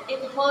turret.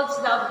 It holds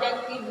the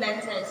objective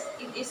lenses.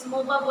 It is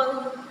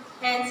movable,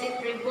 hence it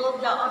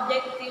revolves the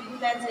objective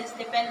lenses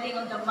depending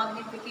on the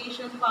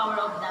magnification power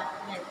of that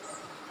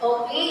lens.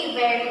 Okay,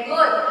 very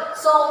good.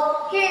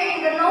 So, here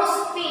in the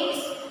nose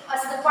piece,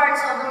 as the parts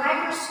of the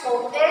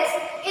microscope is,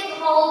 it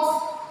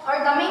holds, or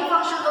the main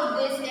function of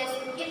this is,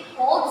 it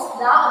holds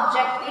the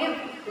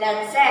objective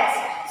lenses.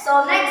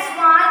 So, next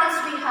one is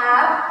we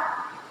have,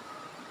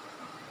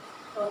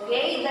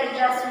 okay, the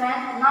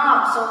adjustment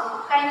knob.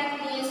 So, can you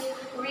please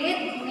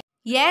read?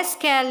 Yes,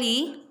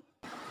 Kelly?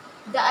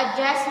 The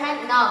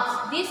adjustment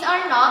knobs. These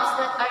are knobs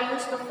that are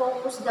used to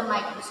focus the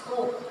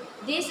microscope.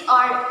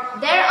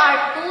 There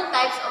are two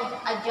types of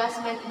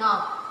adjustment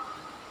knob.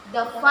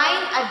 The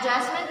fine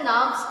adjustment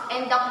knobs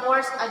and the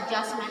coarse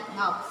adjustment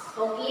knobs.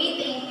 Okay,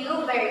 thank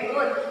you. Very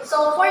good.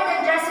 So, for the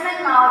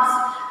adjustment knobs,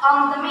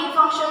 the main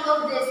function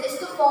of this is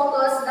to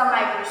focus the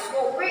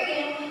microscope.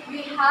 Wherein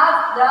we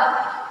have the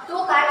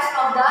two types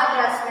of the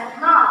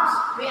adjustment knobs.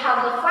 We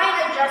have the fine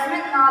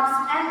adjustment knobs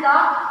and the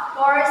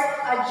coarse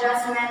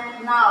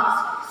adjustment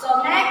knobs.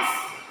 So, next,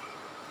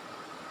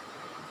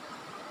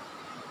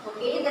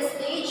 okay, the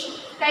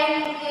stage.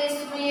 Can you please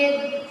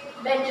read,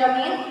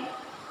 Benjamin?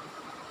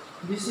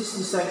 This is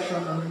the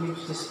section on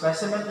which the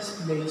specimen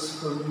is placed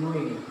for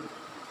viewing.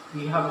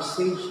 We have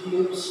stage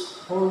clips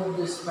hold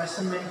the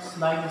specimen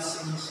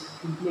slides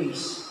in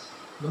place.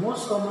 The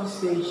most common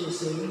stage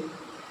is a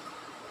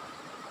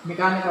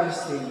mechanical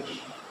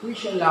stage,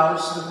 which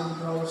allows the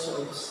controls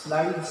of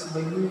slides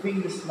by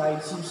moving the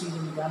slides using the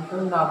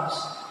mechanical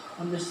knobs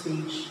on the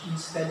stage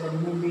instead of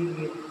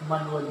moving it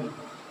manually.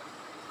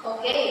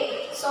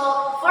 Okay,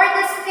 so for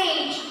the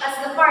stage, as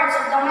the parts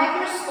of the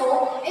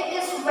microscope, it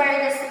is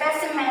where the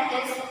specimen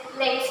is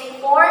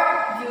placed for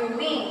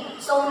viewing.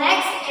 So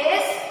next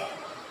is,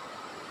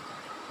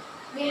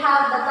 we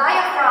have the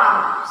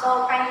diaphragm.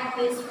 So can you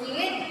please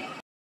read?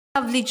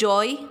 Lovely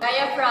Joy?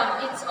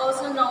 Diaphragm, it's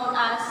also known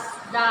as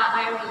the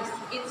iris.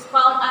 It's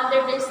found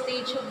under the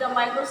stage of the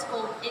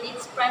microscope, and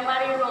its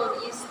primary role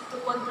is to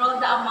control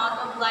the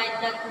amount of light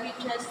that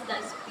reaches the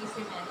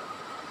specimen.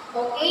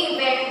 Okay,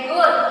 very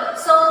good.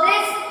 So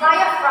this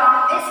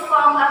diaphragm is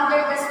found under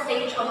the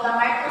stage of the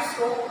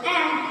microscope,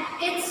 and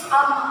its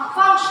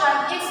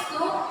function is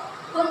to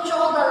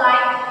control the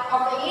light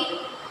of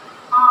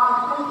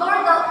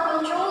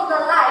control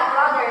the light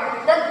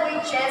rather that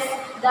reaches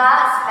the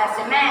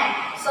specimen.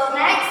 So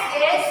next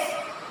is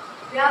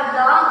we have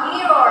the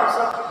mirror.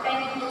 So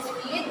can you please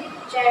read,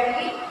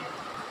 Cherry?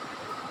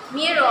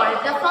 Mirror.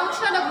 The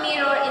function of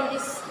mirror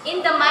in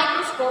the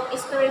microscope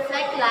is to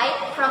reflect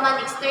light from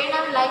an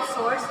external light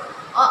source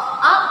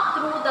up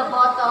through the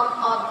bottom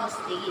of the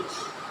stage.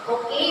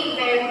 Okay,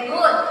 very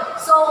good.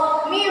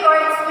 So mirror,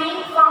 its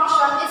main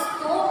function is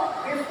to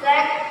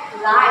reflect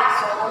light.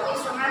 So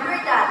always remember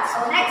that.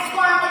 So next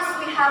one is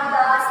we have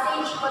the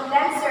stage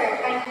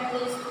condenser. Can you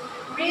please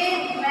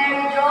read,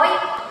 Mary Joy?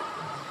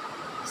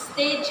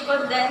 Stage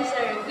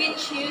condenser,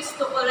 which used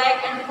to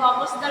collect and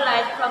focus the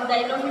light from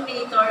the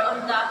illuminator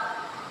on the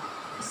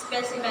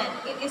specimen.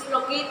 It is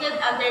located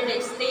under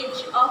the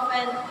stage,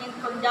 often in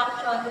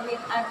conjunction with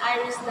an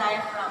iris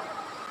diaphragm.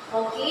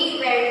 Okay,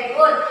 very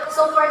good.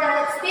 So for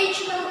the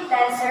stage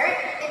condenser,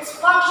 its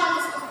function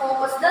is to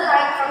focus the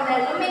light from the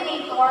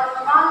illuminator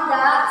on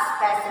the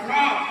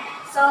specimen.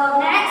 So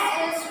next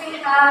is we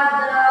have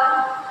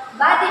the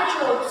body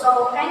tube.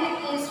 So can you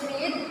please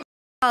read?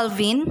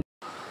 Alvin?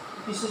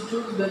 It is a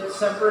tube that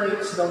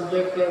separates the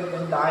objective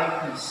and the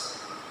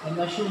eyepiece. and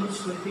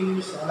assumes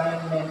continuous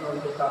alignment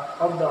of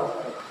the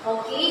object.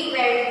 Okay,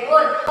 very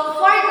good. So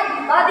for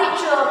the body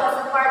tube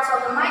as a part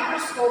of the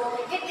microscope,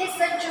 it is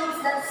the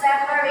tubes that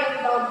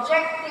separate the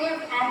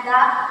objective and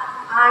the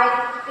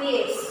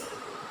eyepiece.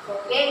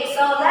 Okay,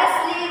 so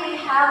lastly we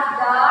have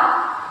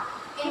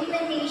the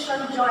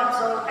inclination joint.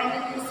 So can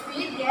you please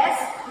read? Yes,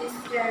 Miss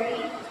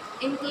Jerry.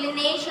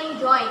 Inclination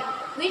joint,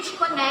 which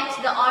connects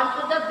the arm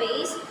to the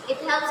base.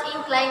 It helps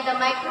incline the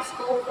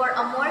microscope for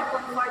a more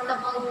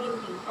comfortable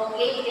viewing.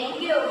 Okay, thank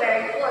you.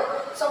 Very good.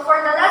 So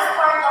for the last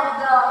part of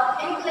the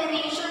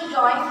inclination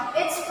joint,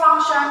 its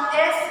function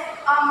is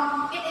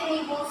it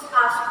enables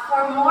us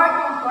for more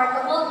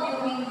comfortable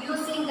viewing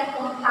using the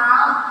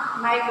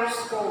compound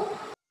microscope.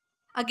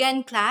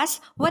 Again, class,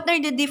 what are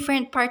the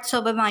different parts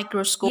of a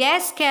microscope?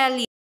 Yes,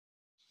 Kelly.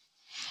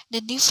 The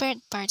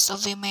different parts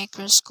of a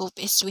microscope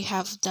is we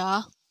have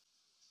the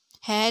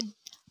head,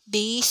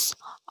 base,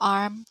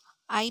 arm,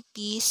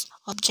 eyepiece,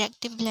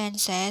 objective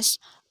lenses,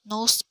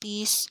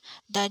 nosepiece,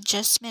 the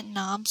adjustment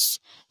knobs,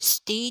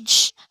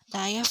 stage,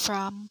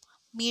 diaphragm,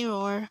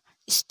 mirror,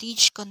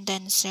 stage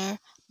condenser,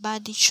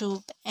 body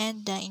tube,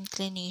 and the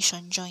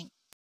inclination joint.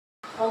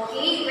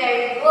 Okay,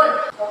 very good.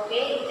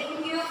 Okay,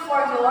 thank you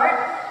for your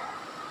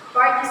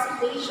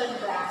participation,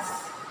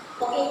 class.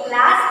 Okay,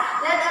 class,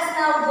 let us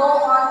now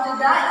go on to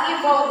the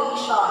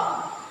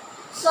evaluation.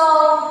 So,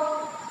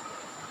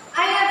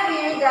 I have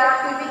here the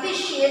activity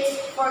sheets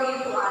for you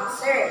to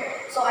answer.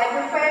 So, I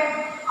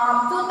prepared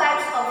two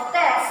types of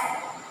tests.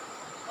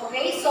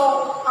 Okay,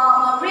 so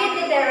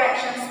read the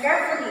directions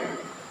carefully.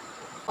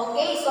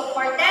 Okay, so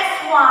for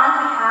test 1,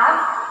 we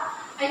have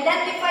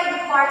identify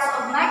the parts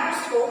of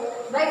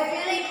microscope by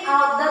filling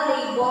out the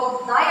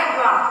labeled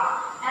diagram.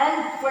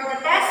 And for the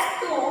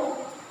test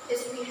 2,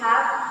 is we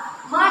have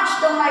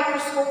match the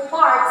microscope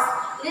parts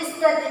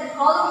listed in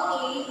column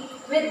A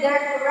with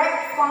their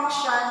correct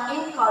function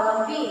in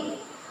column B.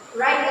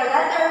 Write the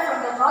letter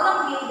from the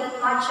column B that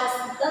matches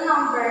the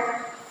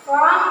number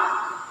from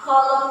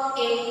column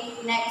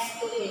A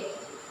next to it.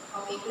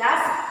 Okay,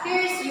 class,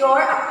 here's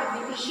your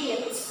activity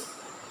sheets.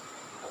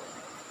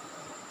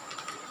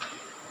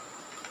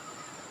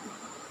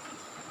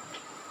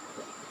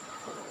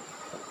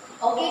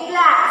 Okay,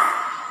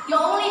 class, you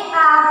only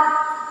have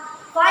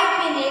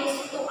 5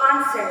 minutes to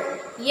answer.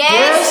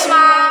 Yes,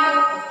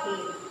 ma'am.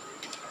 Okay.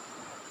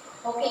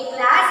 Okay,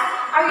 class,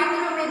 are you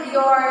through with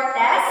your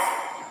test?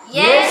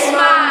 Yes,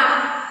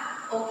 ma'am.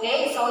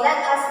 Okay, so let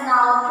us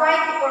now try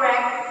to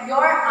correct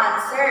your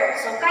answer.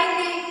 So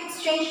kindly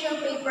exchange your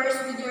papers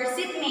with your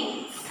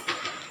seatmates.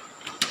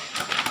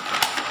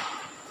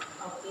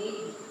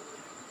 Okay.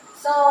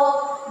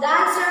 So the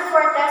answer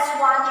for test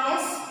 1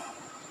 is,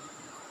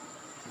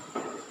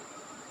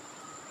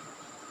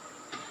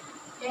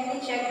 can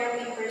you check your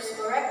papers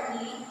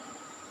correctly?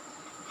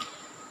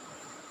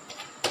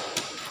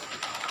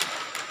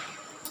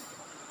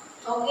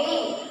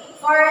 Okay,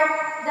 for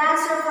the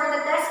answer for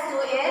the test 2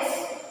 is,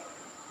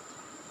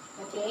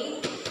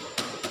 okay.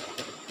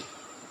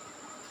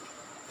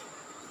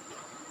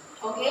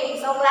 Okay,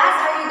 so class,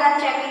 are you done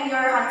checking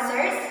your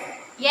answers?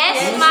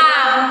 Yes,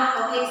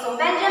 ma'am. Okay, so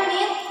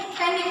Benjamin,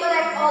 can you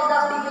collect all the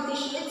activity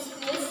sheets,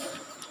 please?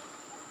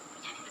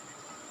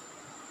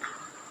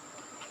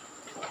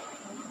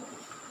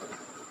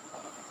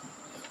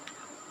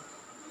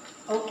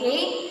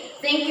 Okay,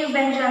 thank you,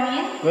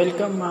 Benjamin.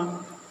 Welcome,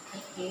 ma'am.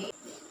 Okay.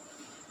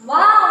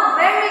 Wow,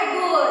 very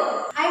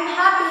good. I'm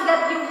happy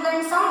that you've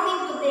learned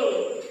something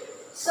today.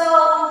 So,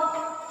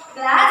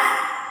 class,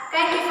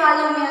 can you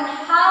follow me on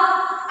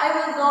how I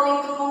will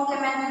going to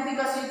compliment you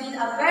because you did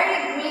a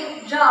very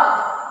great job.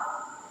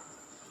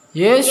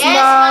 Yes, Yes,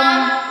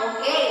 ma'am.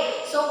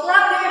 Okay, so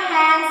clap your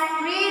hands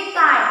 3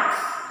 times.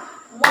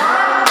 1,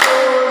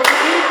 2,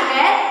 3.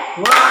 Again.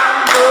 1,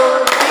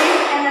 2,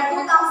 3. And the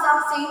 2 thumbs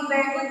up saying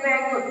very good,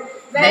 very good.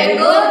 Very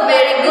good,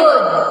 very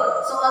good.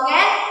 So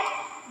again.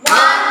 1,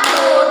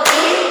 2,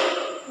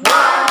 3.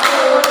 1,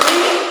 2,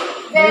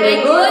 3. Very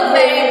good,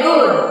 very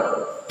good.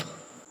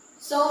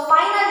 So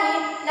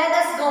finally, let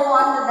us go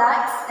on to the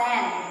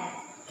extend.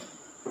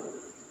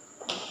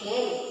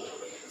 Okay.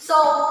 So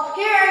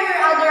here are your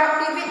other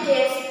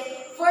activities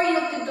for you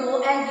to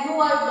do, and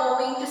you are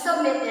going to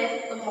submit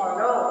it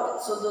tomorrow.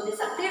 So do these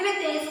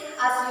activities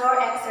as your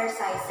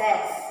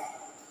exercises.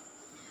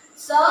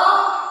 So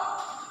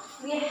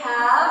we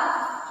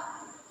have,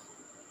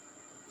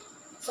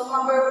 so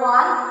number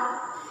 1,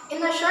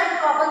 in a short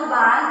cotton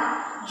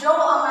band, draw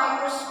a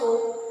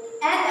microscope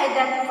and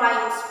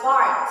identify its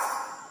parts.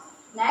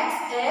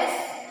 Next is,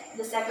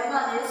 the second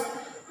one is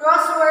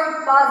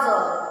crossword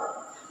puzzle,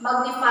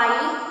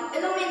 magnifying,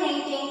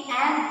 illuminating,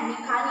 and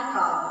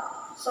mechanical.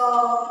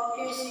 So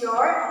here's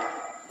your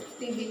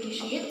activity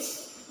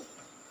sheets.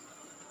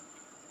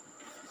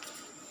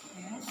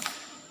 Yes.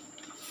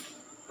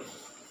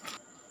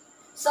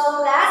 So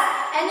class,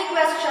 any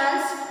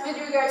questions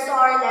with regards to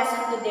our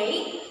lesson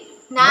today?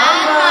 None,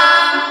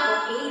 ma'am.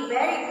 Okay,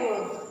 very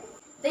good.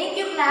 Thank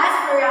you,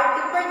 class, for your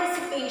active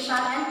participation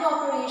and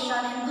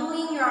cooperation in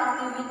doing your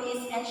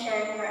activities and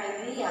sharing your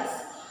ideas.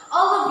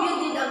 All of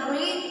you did a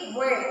great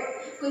work.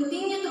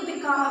 Continue to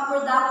become a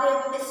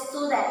productive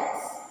student.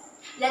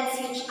 Let's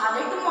see each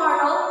other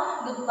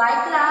tomorrow.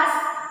 Goodbye,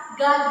 class.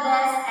 God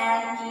bless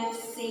and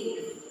keep safe.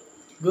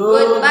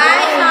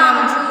 Goodbye,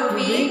 Ma'am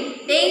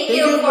Juby. Thank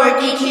you for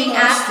teaching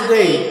us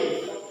today.